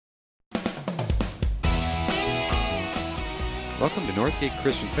Welcome to Northgate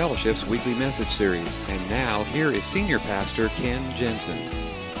Christian Fellowship's weekly message series. And now, here is Senior Pastor Ken Jensen.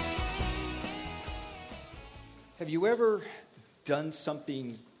 Have you ever done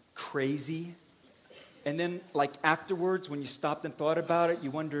something crazy, and then, like, afterwards, when you stopped and thought about it,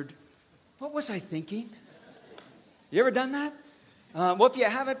 you wondered, what was I thinking? You ever done that? Well, if you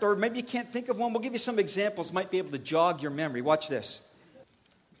haven't, or maybe you can't think of one, we'll give you some examples. Might be able to jog your memory. Watch this.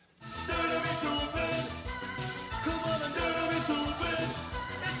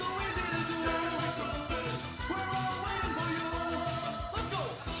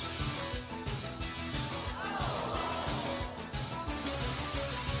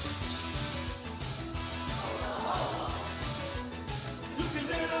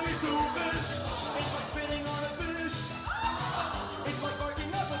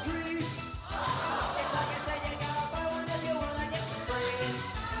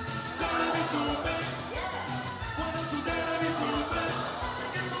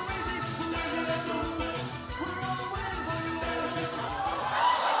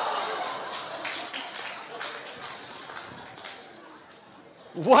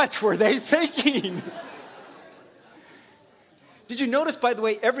 What were they thinking? Did you notice, by the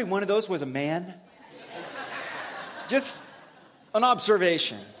way, every one of those was a man? Just an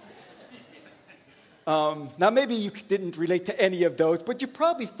observation. Now, maybe you didn't relate to any of those, but you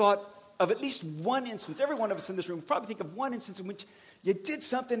probably thought of at least one instance. Every one of us in this room probably think of one instance in which you did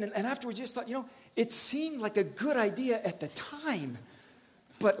something, and afterwards you just thought, it seemed like a good idea at the time,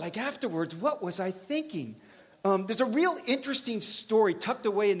 but like afterwards, what was I thinking? There's a real interesting story tucked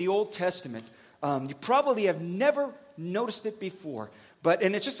away in the Old Testament. You probably have never noticed it before,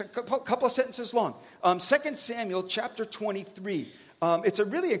 and it's just a couple of sentences long. 2 Samuel chapter 23. It's a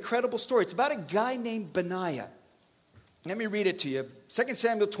really incredible story. It's about a guy named Benaiah. Let me read it to you. 2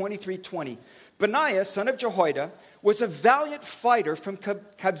 Samuel 23:20. Benaiah, son of Jehoiada, was a valiant fighter from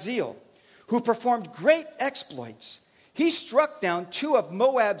Kabzeel, who performed great exploits. He struck down 2 of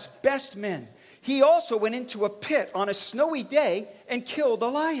Moab's best men. He also went into a pit on a snowy day and killed a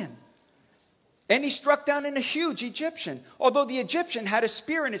lion. And he struck down a huge Egyptian. Although the Egyptian had a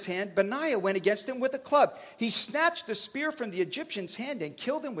spear in his hand, Benaiah went against him with a club. He snatched the spear from the Egyptian's hand and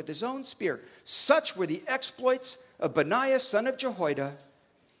killed him with his own spear. Such were the exploits of Benaiah, son of Jehoiada.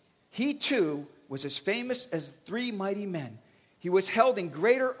 He too was as famous as 3 mighty men. He was held in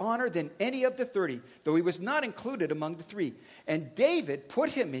greater honor than any of the 30, though he was not included among the 3. And David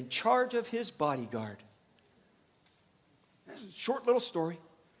put him in charge of his bodyguard. That's a short little story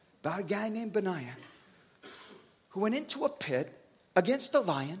about a guy named Benaiah who went into a pit against a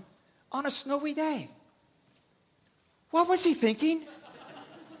lion on a snowy day. What was he thinking?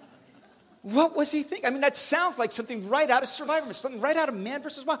 What was he thinking? I mean, that sounds like something right out of Survivor, something right out of Man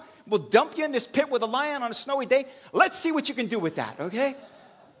vs. Wild. We'll dump you in this pit with a lion on a snowy day. Let's see what you can do with that, okay?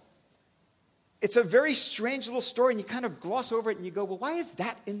 It's a very strange little story, and you kind of gloss over it, and you go, well, why is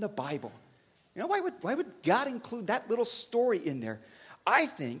that in the Bible? Why would God include that little story in there? I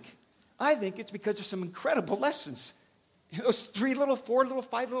think it's because there's some incredible lessons. Those 3 little, 4 little,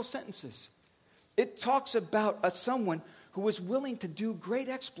 5 little sentences. It talks about someone who was willing to do great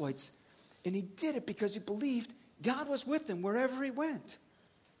exploits, and he did it because he believed God was with him wherever he went.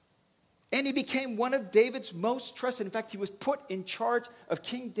 And he became one of David's most trusted. In fact, he was put in charge of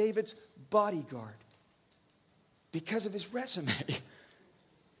King David's bodyguard because of his resume.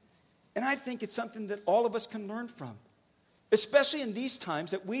 And I think it's something that all of us can learn from, especially in these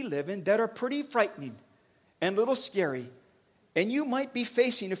times that we live in that are pretty frightening and a little scary. And you might be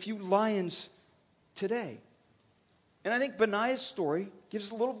facing a few lions today. And I think Benaiah's story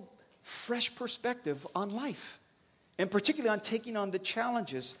gives a little fresh perspective on life, and particularly on taking on the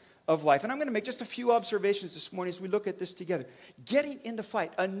challenges of life. And I'm going to make just a few observations this morning as we look at this together. Getting in the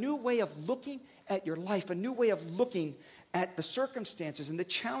fight, a new way of looking at your life, a new way of looking at the circumstances and the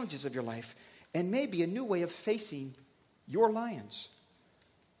challenges of your life, and maybe a new way of facing your lions.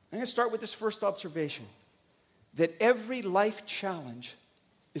 I'm going to start with this first observation, that every life challenge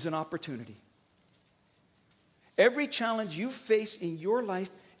is an opportunity. Every challenge you face in your life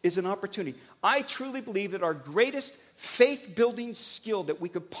is an opportunity. I truly believe that our greatest faith-building skill that we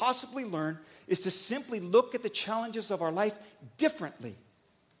could possibly learn is to simply look at the challenges of our life differently.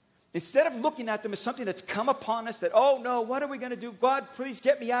 Instead of looking at them as something that's come upon us that, oh no, what are we going to do? God, please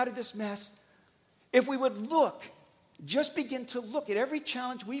get me out of this mess. If we would just begin to look at every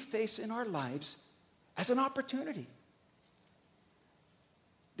challenge we face in our lives as an opportunity.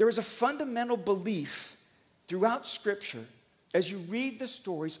 There is a fundamental belief throughout Scripture, as you read the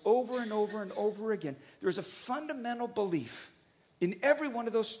stories over and over and over again, there is a fundamental belief in every one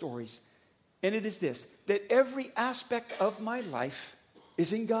of those stories And it is this, that every aspect of my life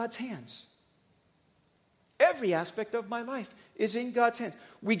is in God's hands. Every aspect of my life is in God's hands.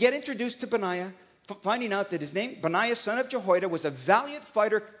 We get introduced to Benaiah, finding out that his name, Benaiah, son of Jehoiada, was a valiant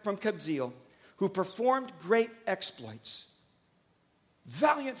fighter from Kabzeel who performed great exploits.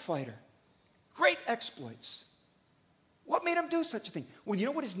 Valiant fighter. Great exploits. What made him do such a thing? Well, you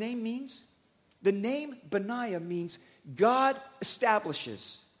know what his name means? The name Benaiah means God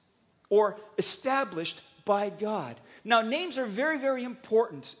establishes, or established by God. Now, names are very, very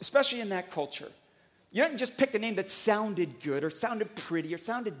important, especially in that culture. You don't just pick a name that sounded good or sounded pretty or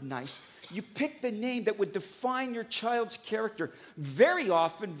sounded nice. You pick the name that would define your child's character. Very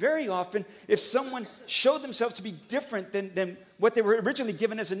often, if someone showed themselves to be different than what they were originally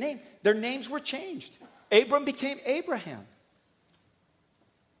given as a name, their names were changed. Abram became Abraham.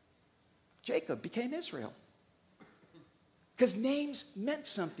 Jacob became Israel. Because names meant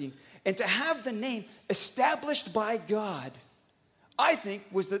something. And to have the name established by God, I think,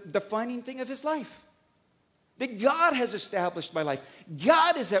 was the defining thing of his life. That God has established my life.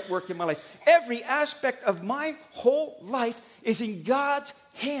 God is at work in my life. Every aspect of my whole life is in God's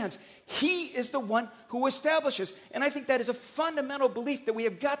hands. He is the one who establishes. And I think that is a fundamental belief that we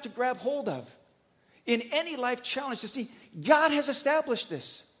have got to grab hold of. In any life challenge, to see God has established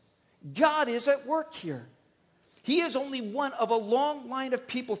this. God is at work here. He is only one of a long line of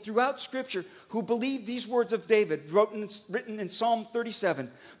people throughout Scripture who believe these words of David, written in Psalm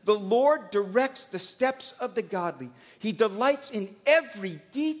 37. The Lord directs the steps of the godly. He delights in every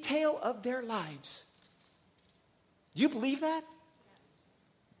detail of their lives. Do you believe that?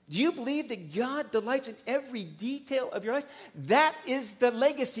 Do you believe that God delights in every detail of your life? That is the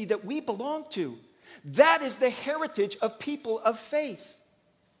legacy that we belong to. That is the heritage of people of faith.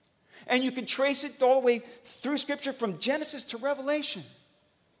 And you can trace it all the way through Scripture from Genesis to Revelation.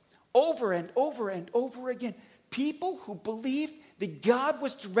 Over and over and over again. People who believed that God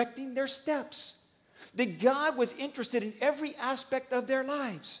was directing their steps. That God was interested in every aspect of their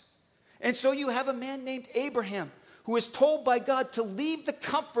lives. And so you have a man named Abraham who is told by God to leave the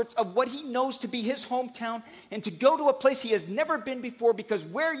comforts of what he knows to be his hometown and to go to a place he has never been before, because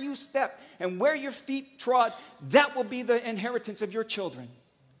where you step and where your feet trod, that will be the inheritance of your children.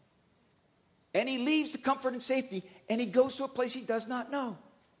 And he leaves the comfort and safety, and he goes to a place he does not know.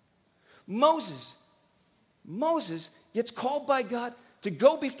 Moses gets called by God to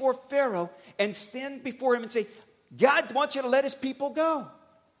go before Pharaoh and stand before him and say, God wants you to let his people go.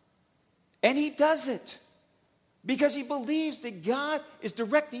 And he does it because he believes that God is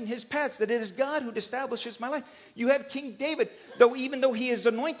directing his paths, that it is God who establishes my life. You have King David, even though he is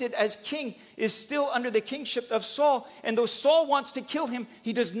anointed as king, is still under the kingship of Saul. And though Saul wants to kill him,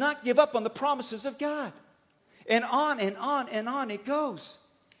 he does not give up on the promises of God. And on and on and on it goes.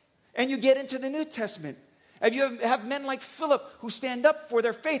 And you get into the New Testament. You have men like Philip who stand up for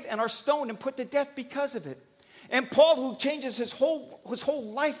their faith and are stoned and put to death because of it. And Paul, who changes his whole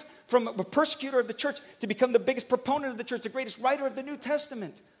life from a persecutor of the church to become the biggest proponent of the church, the greatest writer of the New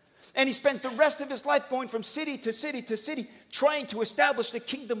Testament. And he spends the rest of his life going from city to city to city, trying to establish the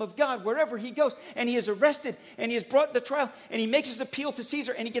kingdom of God wherever he goes. And he is arrested, and he is brought to trial, and he makes his appeal to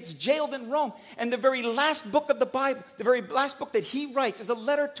Caesar, and he gets jailed in Rome. And the very last book of the Bible, the very last book that he writes, is a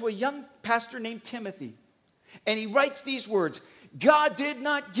letter to a young pastor named Timothy. And he writes these words: God did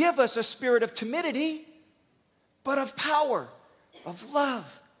not give us a spirit of timidity, but of power, of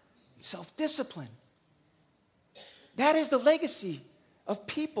love, self-discipline. That is the legacy of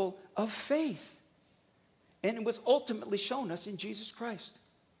people of faith. And it was ultimately shown us in Jesus Christ,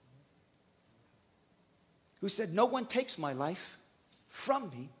 who said, no one takes my life from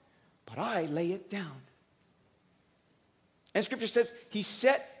me, but I lay it down. And Scripture says he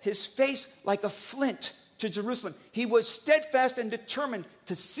set his face like a flint to Jerusalem. He was steadfast and determined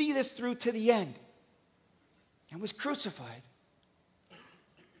to see this through to the end, and was crucified,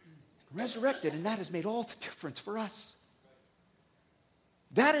 resurrected, and that has made all the difference for us.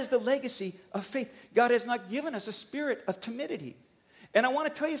 That is the legacy of faith. God has not given us a spirit of timidity. And I want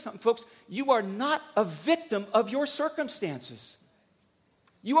to tell you something, folks. You are not a victim of your circumstances.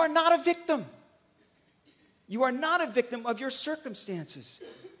 You are not a victim. You are not a victim of your circumstances.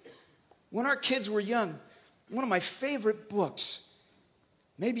 When our kids were young, one of my favorite books,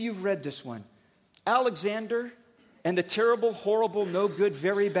 maybe you've read this one, Alexander and the Terrible, Horrible, No Good,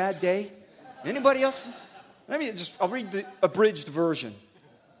 Very Bad Day. Anybody else? I'll read the abridged version.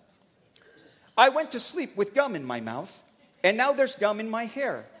 I went to sleep with gum in my mouth, and now there's gum in my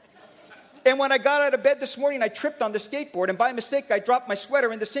hair. And when I got out of bed this morning, I tripped on the skateboard, and by mistake, I dropped my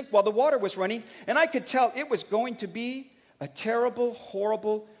sweater in the sink while the water was running, and I could tell it was going to be a terrible,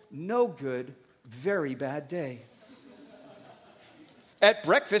 horrible, no good, very bad day. At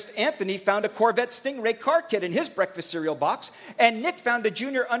breakfast, Anthony found a Corvette Stingray car kit in his breakfast cereal box, and Nick found a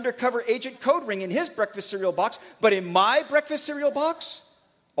junior undercover agent code ring in his breakfast cereal box. But in my breakfast cereal box,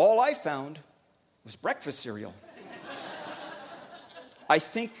 all I found was breakfast cereal. I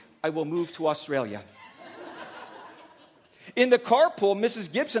think I will move to Australia. In the carpool,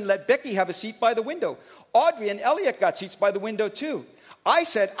 Mrs. Gibson let Becky have a seat by the window. Audrey and Elliot got seats by the window too. I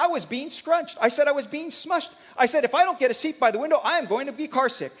said I was being scrunched. I said I was being smushed. I said if I don't get a seat by the window, I am going to be car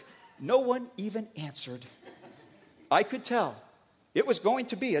sick. No one even answered. I could tell it was going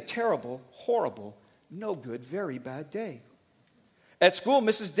to be a terrible, horrible, no good, very bad day. At school,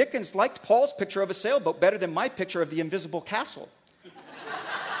 Mrs. Dickens liked Paul's picture of a sailboat better than my picture of the invisible castle.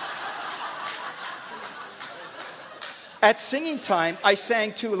 At singing time, I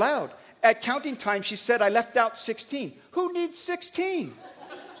sang too loud. At counting time, she said I left out 16. Who needs 16?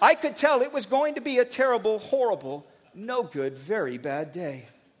 I could tell it was going to be a terrible, horrible, no good, very bad day.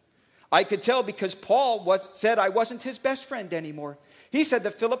 I could tell because Paul said I wasn't his best friend anymore. He said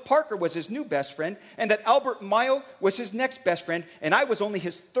that Philip Parker was his new best friend and that Albert Mayo was his next best friend and I was only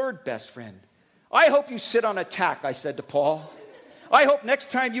his third best friend. I hope you sit on a tack, I said to Paul. I hope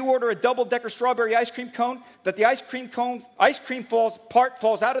next time you order a double-decker strawberry ice cream cone that the ice cream part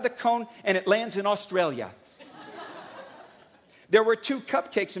falls out of the cone and it lands in Australia. There were 2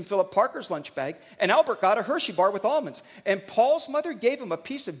 cupcakes in Philip Parker's lunch bag, and Albert got a Hershey bar with almonds. And Paul's mother gave him a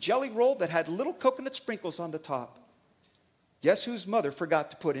piece of jelly roll that had little coconut sprinkles on the top. Guess whose mother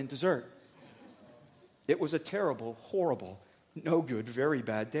forgot to put in dessert? It was a terrible, horrible, no good, very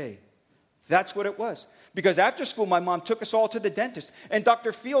bad day. That's what it was. Because after school, my mom took us all to the dentist, and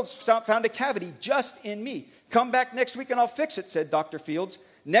Dr. Fields found a cavity just in me. Come back next week and I'll fix it, said Dr. Fields.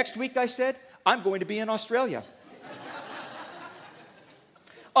 Next week, I said, I'm going to be in Australia.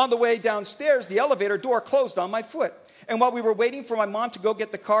 On the way downstairs, the elevator door closed on my foot. And while we were waiting for my mom to go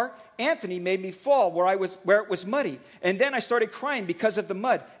get the car, Anthony made me fall where it was muddy. And then I started crying because of the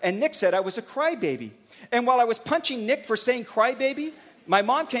mud. And Nick said I was a crybaby. And while I was punching Nick for saying crybaby, my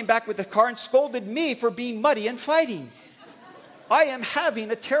mom came back with the car and scolded me for being muddy and fighting. I am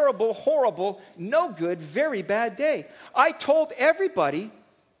having a terrible, horrible, no good, very bad day. I told everybody,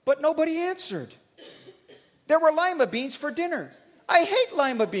 but nobody answered. There were lima beans for dinner. I hate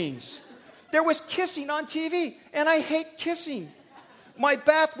lima beans. There was kissing on TV, and I hate kissing. My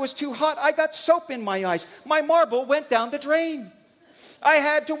bath was too hot. I got soap in my eyes. My marble went down the drain. I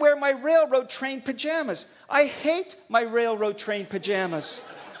had to wear my railroad train pajamas. I hate my railroad train pajamas.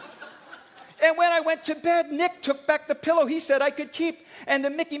 And when I went to bed, Nick took back the pillow he said I could keep, and the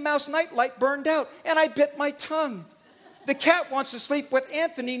Mickey Mouse nightlight burned out, and I bit my tongue. The cat wants to sleep with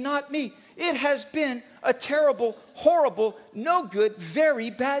Anthony, not me. It has been a terrible, horrible, no good, very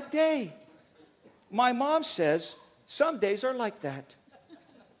bad day. My mom says some days are like that,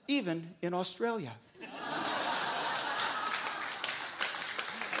 even in Australia.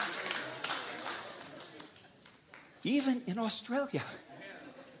 Even in Australia.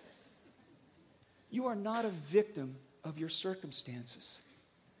 You are not a victim of your circumstances.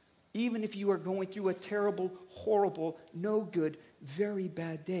 Even if you are going through a terrible, horrible, no good, very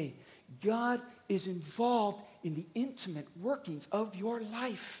bad day, God is involved in the intimate workings of your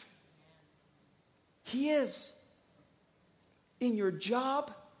life. He is. In your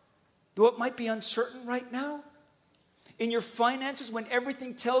job, though it might be uncertain right now. In your finances, when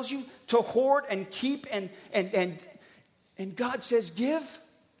everything tells you to hoard and keep and God says give.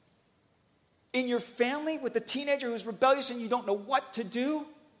 In your family with the teenager who's rebellious and you don't know what to do.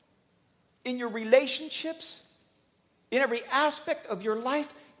 In your relationships. In every aspect of your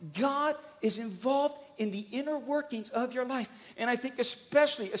life, God is involved in the inner workings of your life. And I think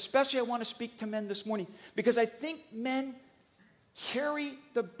especially I want to speak to men this morning because I think men carry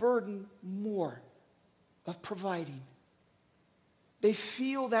the burden more of providing. They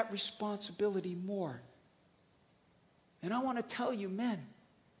feel that responsibility more. And I want to tell you, men,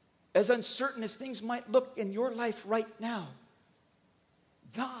 as uncertain as things might look in your life right now,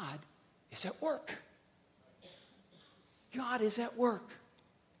 God is at work. God is at work.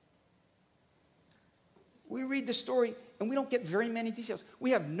 We read the story and we don't get very many details. We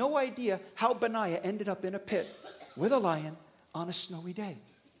have no idea how Benaiah ended up in a pit with a lion on a snowy day.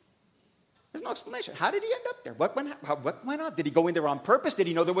 There's no explanation. How did he end up there? What went on? Did he go in there on purpose? Did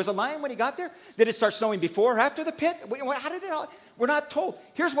he know there was a lion when he got there? Did it start snowing before or after the pit? How did it all? We're not told.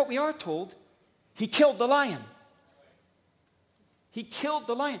 Here's what we are told. He killed the lion. He killed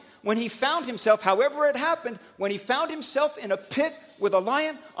the lion. When he found himself, however it happened, when he found himself in a pit with a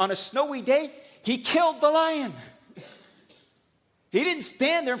lion on a snowy day, he killed the lion. He didn't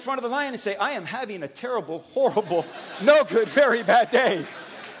stand there in front of the lion and say, I am having a terrible, horrible, no good, very bad day.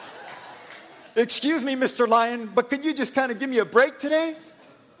 Excuse me, Mr. Lion, but could you just kind of give me a break today?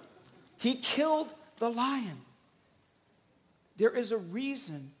 He killed the lion. There is a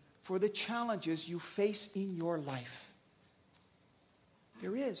reason for the challenges you face in your life.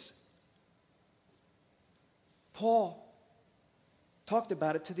 There is. Paul talked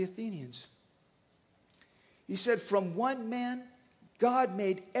about it to the Athenians. He said, from one man, God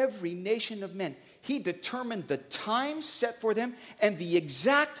made every nation of men. He determined the time set for them and the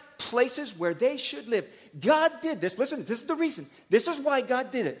exact places where they should live. God did this. Listen, this is the reason. This is why God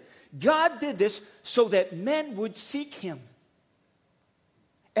did it. God did this so that men would seek him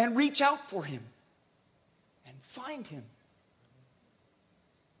and reach out for him and find him.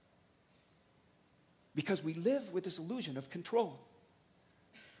 Because we live with this illusion of control.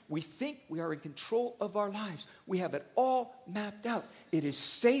 We think we are in control of our lives. We have it all mapped out. It is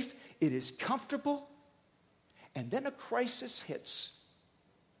safe. It is comfortable. And then a crisis hits.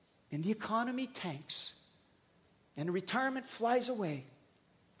 And the economy tanks. And retirement flies away.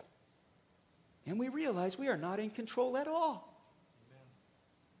 And we realize we are not in control at all.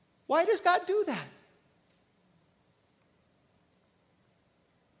 Why does God do that?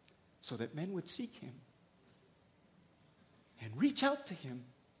 So that men would seek him. And reach out to him.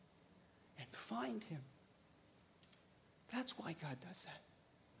 And find him. That's why God does that.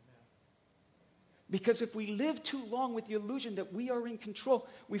 Because if we live too long with the illusion that we are in control,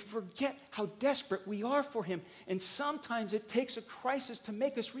 we forget how desperate we are for him. And sometimes it takes a crisis to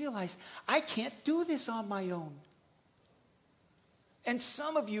make us realize, I can't do this on my own. And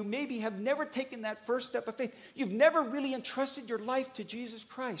some of you maybe have never taken that first step of faith. You've never really entrusted your life to Jesus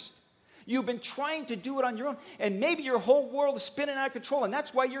Christ. You've been trying to do it on your own. And maybe your whole world is spinning out of control. And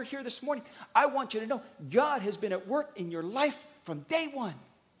that's why you're here this morning. I want you to know God has been at work in your life from day one. Amen.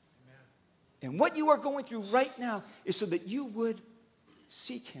 And what you are going through right now is so that you would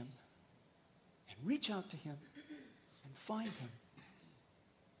seek him. And reach out to him. And find him.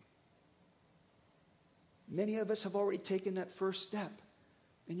 Many of us have already taken that first step.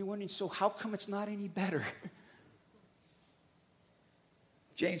 And you're wondering, so how come it's not any better?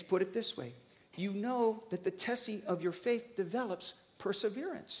 James put it this way. You know that the testing of your faith develops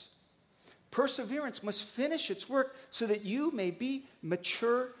perseverance. Perseverance must finish its work so that you may be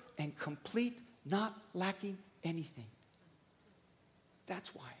mature and complete, not lacking anything.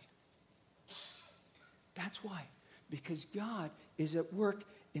 That's why. That's why. Because God is at work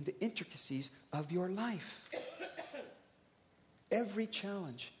in the intricacies of your life. Every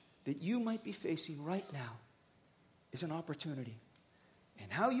challenge that you might be facing right now is an opportunity. And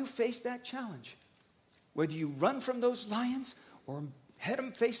how you face that challenge, whether you run from those lions or head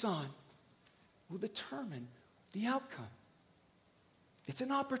them face on, will determine the outcome. It's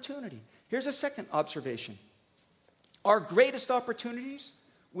an opportunity. Here's a second observation. Our greatest opportunities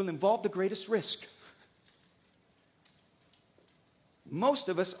will involve the greatest risk. Most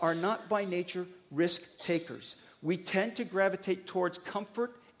of us are not by nature risk takers. We tend to gravitate towards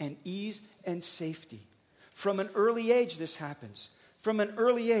comfort and ease and safety. From an early age, this happens. From an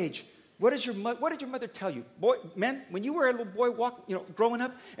early age, what did your mother tell you? Boy, men, when you were a little boy growing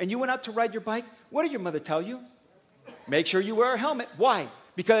up, and you went out to ride your bike, what did your mother tell you? Make sure you wear a helmet. Why?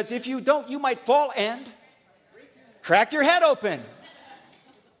 Because if you don't, you might fall and crack your head open.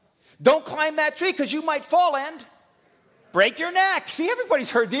 Don't climb that tree because you might fall and break your neck. See, everybody's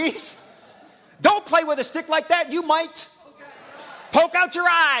heard these. Don't play with a stick like that. You might poke out your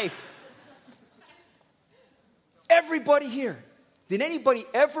eye. Everybody here. Did anybody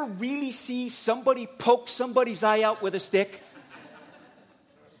ever really see somebody poke somebody's eye out with a stick?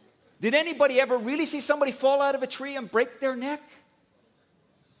 Did anybody ever really see somebody fall out of a tree and break their neck?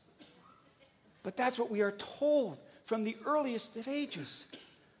 But that's what we are told from the earliest of ages.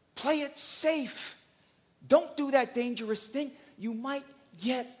 Play it safe. Don't do that dangerous thing. You might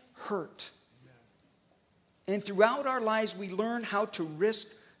get hurt. And throughout our lives, we learn how to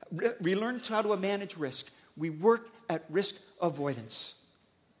manage risk. We work at risk avoidance.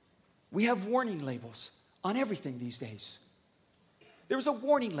 We have warning labels on everything these days. There was a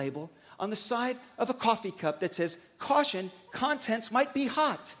warning label on the side of a coffee cup that says, caution, contents might be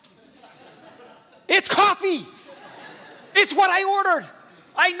hot. It's coffee. It's what I ordered.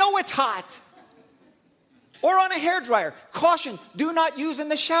 I know it's hot. Or on a hairdryer, caution, do not use in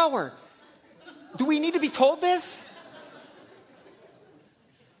the shower. Do we need to be told this?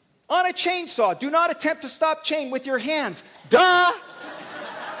 On a chainsaw, do not attempt to stop chain with your hands. Duh!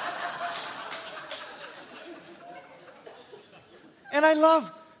 And I love,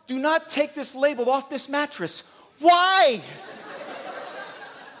 do not take this label off this mattress. Why?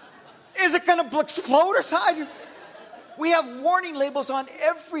 going to explode or something? We have warning labels on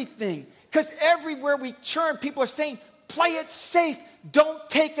everything. Because everywhere we turn, people are saying, play it safe. Don't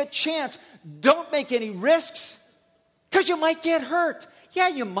take a chance. Don't make any risks. Because you might get hurt. Yeah,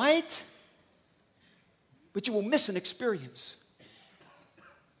 you might. But you will miss an experience.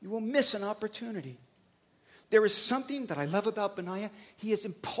 You will miss an opportunity. There is something that I love about Benaiah. He is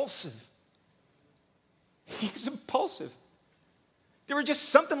impulsive. He is impulsive. There was just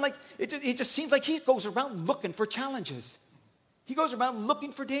something like, it just seems like he goes around looking for challenges. He goes around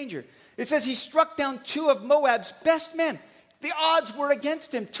looking for danger. It says he struck down 2 of Moab's best men. The odds were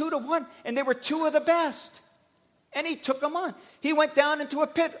against him, 2-1, and they were 2 of the best. And he took them on. He went down into a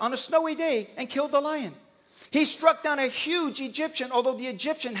pit on a snowy day and killed the lion. He struck down a huge Egyptian, although the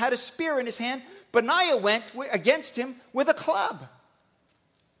Egyptian had a spear in his hand. Benaiah went against him with a club.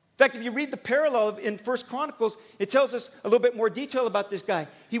 In fact, if you read the parallel in 1 Chronicles, it tells us a little bit more detail about this guy.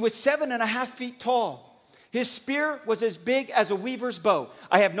 He was 7.5 feet tall. His spear was as big as a weaver's bow.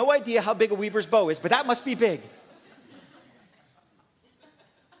 I have no idea how big a weaver's bow is, but that must be big.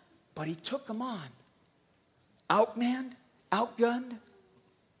 But he took him on. Outmanned, outgunned,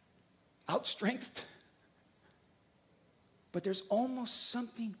 outstrengthed. But there's almost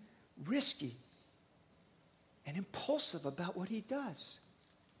something risky and impulsive about what he does.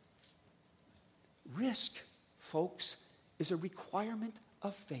 Risk, folks, is a requirement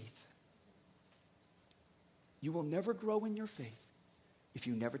of faith. You will never grow in your faith if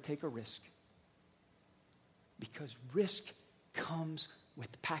you never take a risk. Because risk comes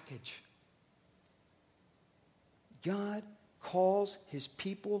with the package. God calls his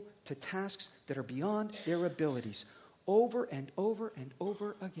people to tasks that are beyond their abilities over and over and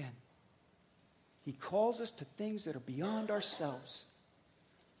over again. He calls us to things that are beyond ourselves.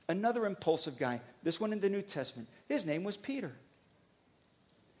 Another impulsive guy, this one in the New Testament, his name was Peter.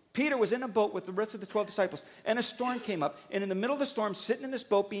 Peter was in a boat with the rest of the 12 disciples, and a storm came up. And in the middle of the storm, sitting in this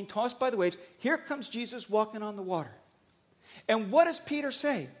boat, being tossed by the waves, here comes Jesus walking on the water. And what does Peter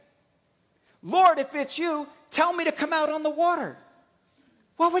say? Lord, if it's you, tell me to come out on the water.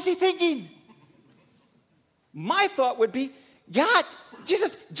 What was he thinking? My thought would be, God,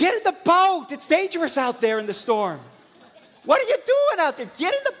 Jesus, get in the boat. It's dangerous out there in the storm. What are you doing out there?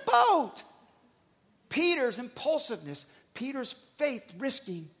 Get in the boat. Peter's impulsiveness, Peter's faith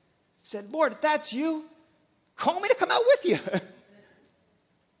risking, said, Lord, if that's you, call me to come out with you.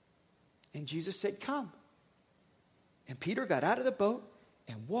 And Jesus said, come. And Peter got out of the boat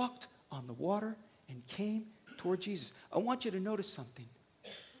and walked on the water and came toward Jesus. I want you to notice something.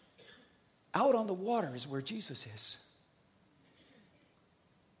 Out on the water is where Jesus is.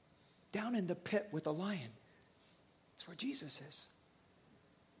 Down in the pit with the lion, it's where Jesus is.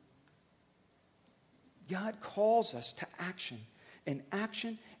 God calls us to action. And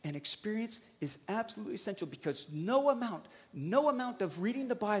action and experience is absolutely essential, because no amount of reading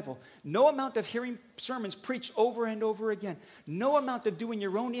the Bible, no amount of hearing sermons preached over and over again, no amount of doing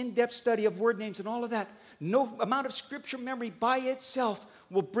your own in-depth study of word names and all of that, no amount of scripture memory by itself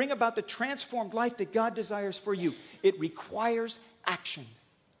will bring about the transformed life that God desires for you. It requires action.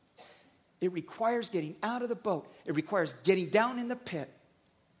 It requires getting out of the boat. It requires getting down in the pit.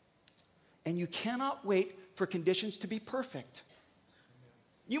 And you cannot wait for conditions to be perfect.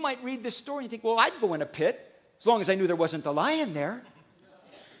 You might read this story and think, well, I'd go in a pit as long as I knew there wasn't a lion there.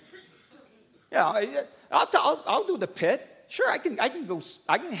 Yeah, I'll do the pit. Sure, I can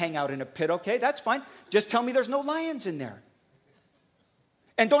hang out in a pit, okay, that's fine. Just tell me there's no lions in there.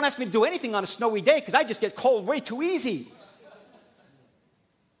 And don't ask me to do anything on a snowy day, because I just get cold way too easy.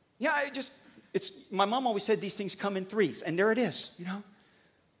 Yeah, my mom always said these things come in threes, and there it is, you know.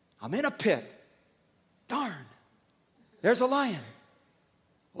 I'm in a pit. Darn, there's a lion.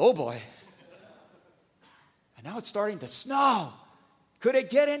 Oh boy. And now it's starting to snow. Could it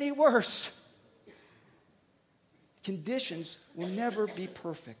get any worse? Conditions will never be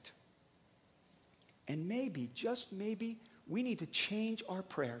perfect. And maybe, just maybe, we need to change our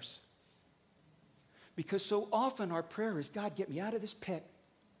prayers. Because so often our prayer is, God, get me out of this pit.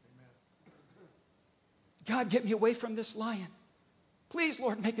 God, get me away from this lion. Please,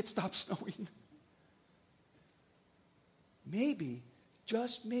 Lord, make it stop snowing. Maybe,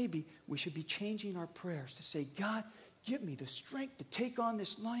 just maybe, we should be changing our prayers to say, God, give me the strength to take on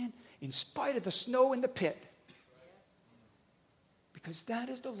this lion in spite of the snow in the pit. Because that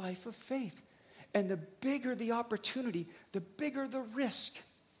is the life of faith. And the bigger the opportunity, the bigger the risk.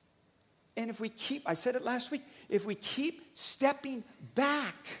 And if we keep, I said it last week, if we keep stepping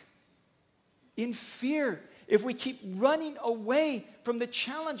back in fear, if we keep running away from the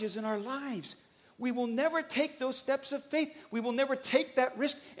challenges in our lives, we will never take those steps of faith. We will never take that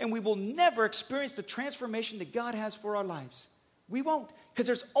risk, and we will never experience the transformation that God has for our lives. We won't, because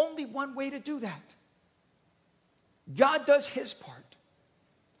there's only one way to do that. God does his part,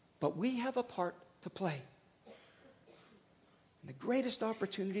 but we have a part to play. And the greatest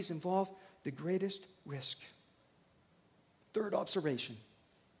opportunities involve the greatest risk. Third observation.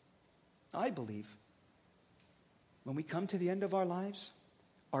 I believe when we come to the end of our lives,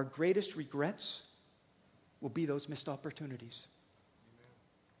 our greatest regrets will be those missed opportunities.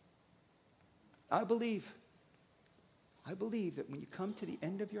 I believe that when you come to the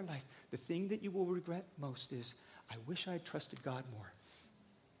end of your life, the thing that you will regret most is, I wish I had trusted God more.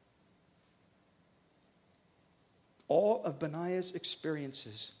 All of Benaiah's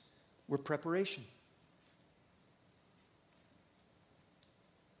experiences were preparation.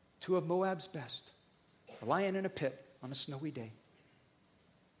 Two of Moab's best. A lion in a pit on a snowy day.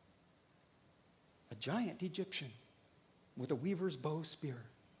 A giant Egyptian with a weaver's bow spear.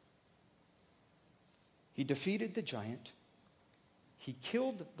 He defeated the giant. He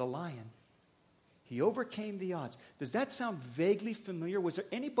killed the lion. He overcame the odds. Does that sound vaguely familiar? Was there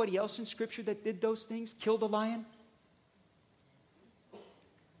anybody else in Scripture that did those things? Killed a lion?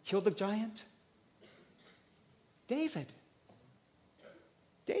 Killed a giant? David.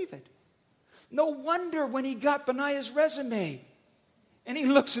 No wonder when he got Benaiah's resume and he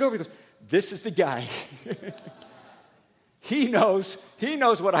looks it over, he goes, this is the guy. He knows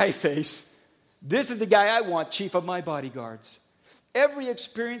what I face. This is the guy I want, chief of my bodyguards. Every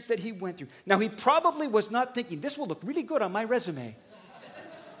experience that he went through. Now, he probably was not thinking, this will look really good on my resume.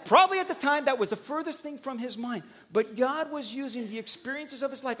 Probably at the time, that was the furthest thing from his mind. But God was using the experiences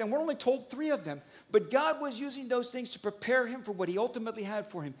of his life, and we're only told 3 of them, but God was using those things to prepare him for what he ultimately had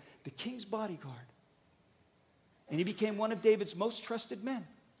for him, the king's bodyguard. And he became one of David's most trusted men.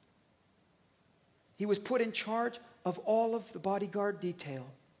 He was put in charge of all of the bodyguard detail.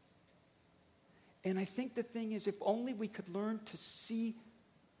 And I think the thing is, if only we could learn to see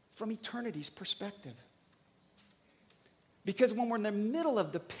from eternity's perspective. Because when we're in the middle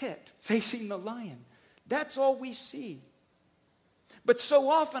of the pit, facing the lion, that's all we see. But so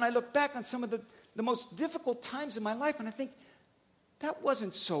often I look back on some of the most difficult times in my life, and I think, that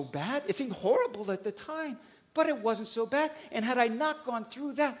wasn't so bad. It seemed horrible at the time, but it wasn't so bad. And had I not gone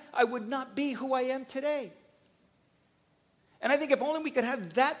through that, I would not be who I am today. And I think if only we could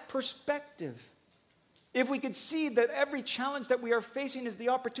have that perspective, if we could see that every challenge that we are facing is the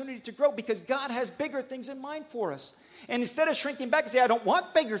opportunity to grow, because God has bigger things in mind for us. And instead of shrinking back and say, I don't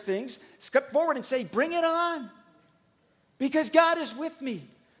want bigger things, step forward and say, bring it on. Because God is with me.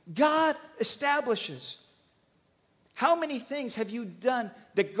 God establishes. How many things have you done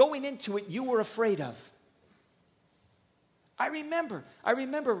that going into it you were afraid of? I remember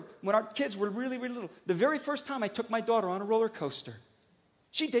when our kids were really, really little, the very first time I took my daughter on a roller coaster.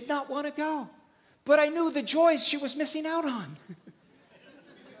 She did not want to go. But I knew the joys she was missing out on.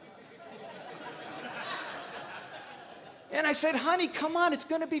 And I said, honey, come on, it's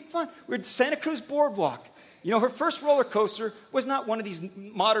going to be fun. We're at Santa Cruz Boardwalk. You know, her first roller coaster was not one of these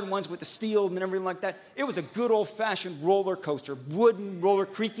modern ones with the steel and everything like that. It was a good old-fashioned roller coaster, wooden roller,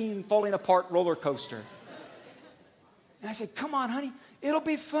 creaking and falling apart roller coaster. And I said, come on, honey, it'll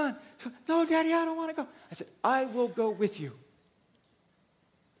be fun. No, Daddy, I don't want to go. I said, I will go with you.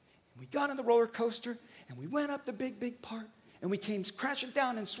 And we got on the roller coaster, and we went up the big part, and we came crashing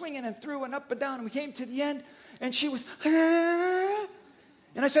down and swinging and through and up and down, and we came to the end, and she was, ah.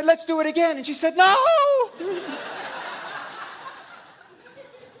 And I said, let's do it again. And she said, no.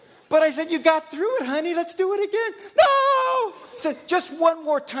 But I said, you got through it, honey. Let's do it again. No. I said, just one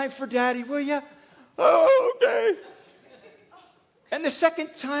more time for Daddy, will you? Oh, okay. And the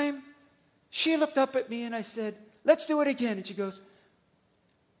second time, she looked up at me and I said, let's do it again. And she goes,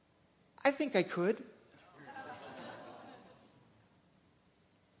 I think I could.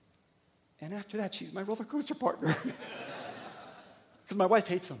 And after that, she's my roller coaster partner. Because my wife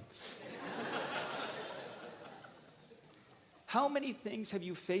hates them. How many things have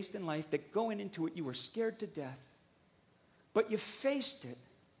you faced in life that going into it you were scared to death, but you faced it,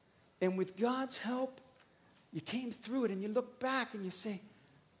 and with God's help, you came through it, and you look back and you say,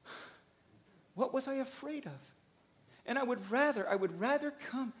 what was I afraid of? And I would rather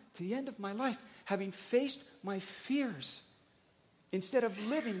come to the end of my life having faced my fears instead of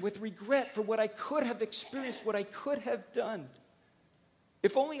living with regret for what I could have experienced, what I could have done.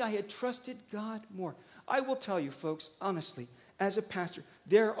 If only I had trusted God more. I will tell you, folks, honestly, as a pastor,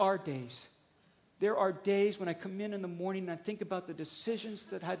 there are days There are days when I come in the morning and I think about the decisions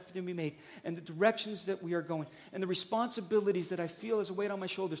that had to be made and the directions that we are going and the responsibilities that I feel as a weight on my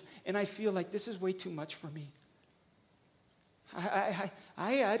shoulders. And I feel like this is way too much for me.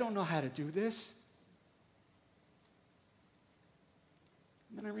 I don't know how to do this.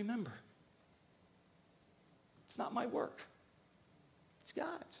 And then I remember, it's not my work. It's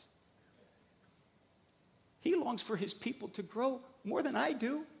God's. He longs for his people to grow more than I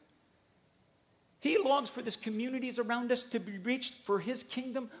do. He longs for this communities around us to be reached for his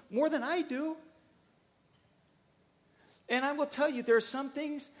kingdom more than I do. And I will tell you, there are some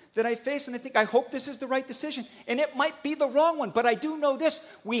things that I face and I think, I hope this is the right decision. And it might be the wrong one, but I do know this.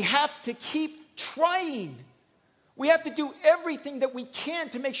 We have to keep trying. We have to do everything that we can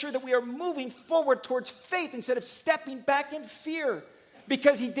to make sure that we are moving forward towards faith instead of stepping back in fear.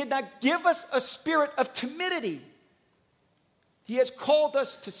 Because he did not give us a spirit of timidity. He has called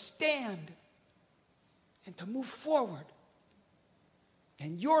us to stand and to move forward.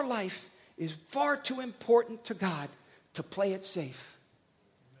 And your life is far too important to God to play it safe.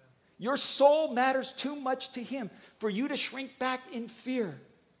 Amen. Your soul matters too much to him for you to shrink back in fear.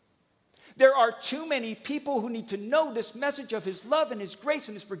 There are too many people who need to know this message of his love and his grace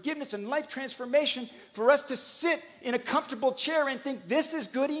and his forgiveness and life transformation for us to sit in a comfortable chair and think this is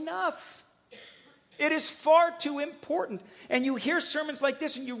good enough. It is far too important. And you hear sermons like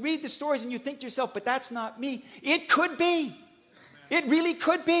this and you read the stories and you think to yourself, but that's not me. It could be. It really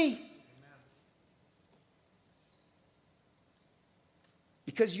could be.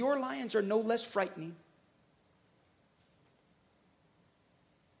 Because your lions are no less frightening.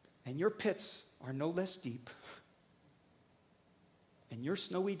 And your pits are no less deep. And your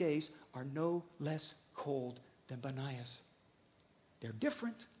snowy days are no less cold than Benaiah's. They're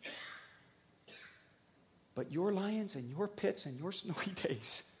different. But your lions and your pits and your snowy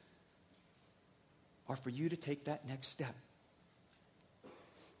days are for you to take that next step.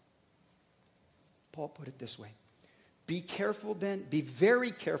 Paul put it this way. Be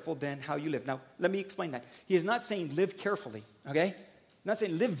very careful then how you live. Now, let me explain that. He is not saying live carefully, okay? He's not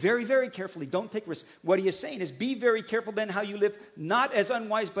saying live very, very carefully. Don't take risks. What he is saying is be very careful then how you live, not as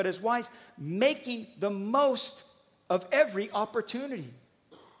unwise, but as wise, making the most of every opportunity.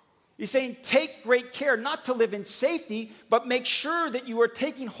 He's saying take great care not to live in safety, but make sure that you are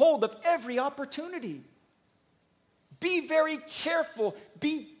taking hold of every opportunity. Be very careful.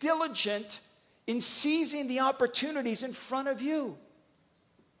 Be diligent in seizing the opportunities in front of you.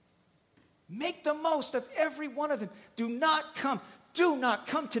 Make the most of every one of them. Do not come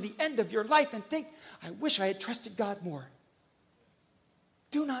to the end of your life and think, I wish I had trusted God more.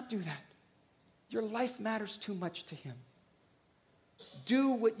 Do not do that. Your life matters too much to him. Do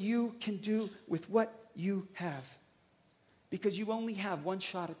what you can do with what you have. Because you only have one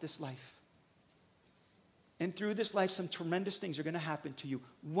shot at this life. And through this life, some tremendous things are going to happen to you.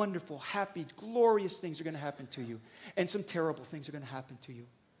 Wonderful, happy, glorious things are going to happen to you. And some terrible things are going to happen to you.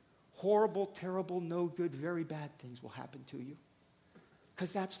 Horrible, terrible, no good, very bad things will happen to you.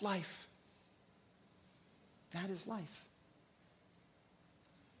 Because that's life. That is life.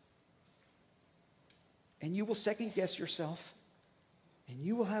 And you will second guess yourself. And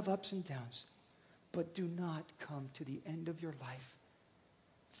you will have ups and downs. But do not come to the end of your life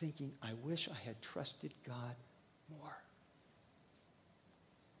thinking, I wish I had trusted God more.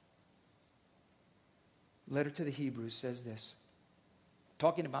 Letter to the Hebrews says this.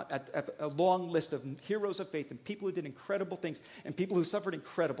 Talking about a long list of heroes of faith and people who did incredible things and people who suffered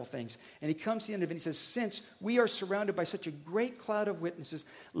incredible things. And he comes to the end of it and he says, since we are surrounded by such a great cloud of witnesses,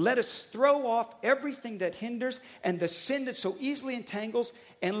 let us throw off everything that hinders and the sin that so easily entangles,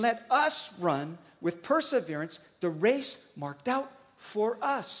 and let us run with perseverance the race marked out for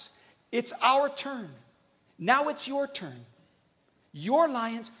us. It's our turn. Now it's your turn. Your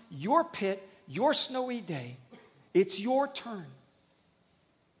lions, your pit, your snowy day. It's your turn.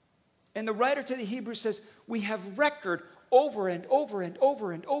 And the writer to the Hebrews says, we have record over and over and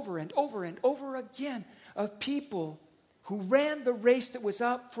over and over and over and over again of people who ran the race that was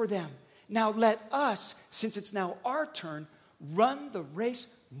up for them. Now let us, since it's now our turn, run the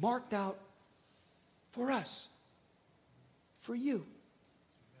race marked out for us, for you,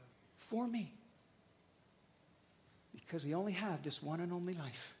 for me. Because we only have this one and only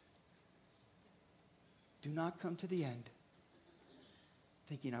life. Do not come to the end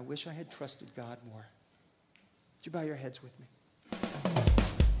thinking, I wish I had trusted God more. Would you bow your heads with me?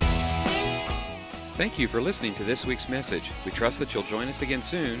 Thank you for listening to this week's message. We trust that you'll join us again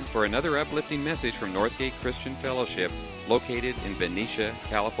soon for another uplifting message from Northgate Christian Fellowship, located in Benicia,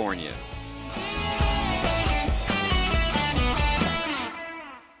 California.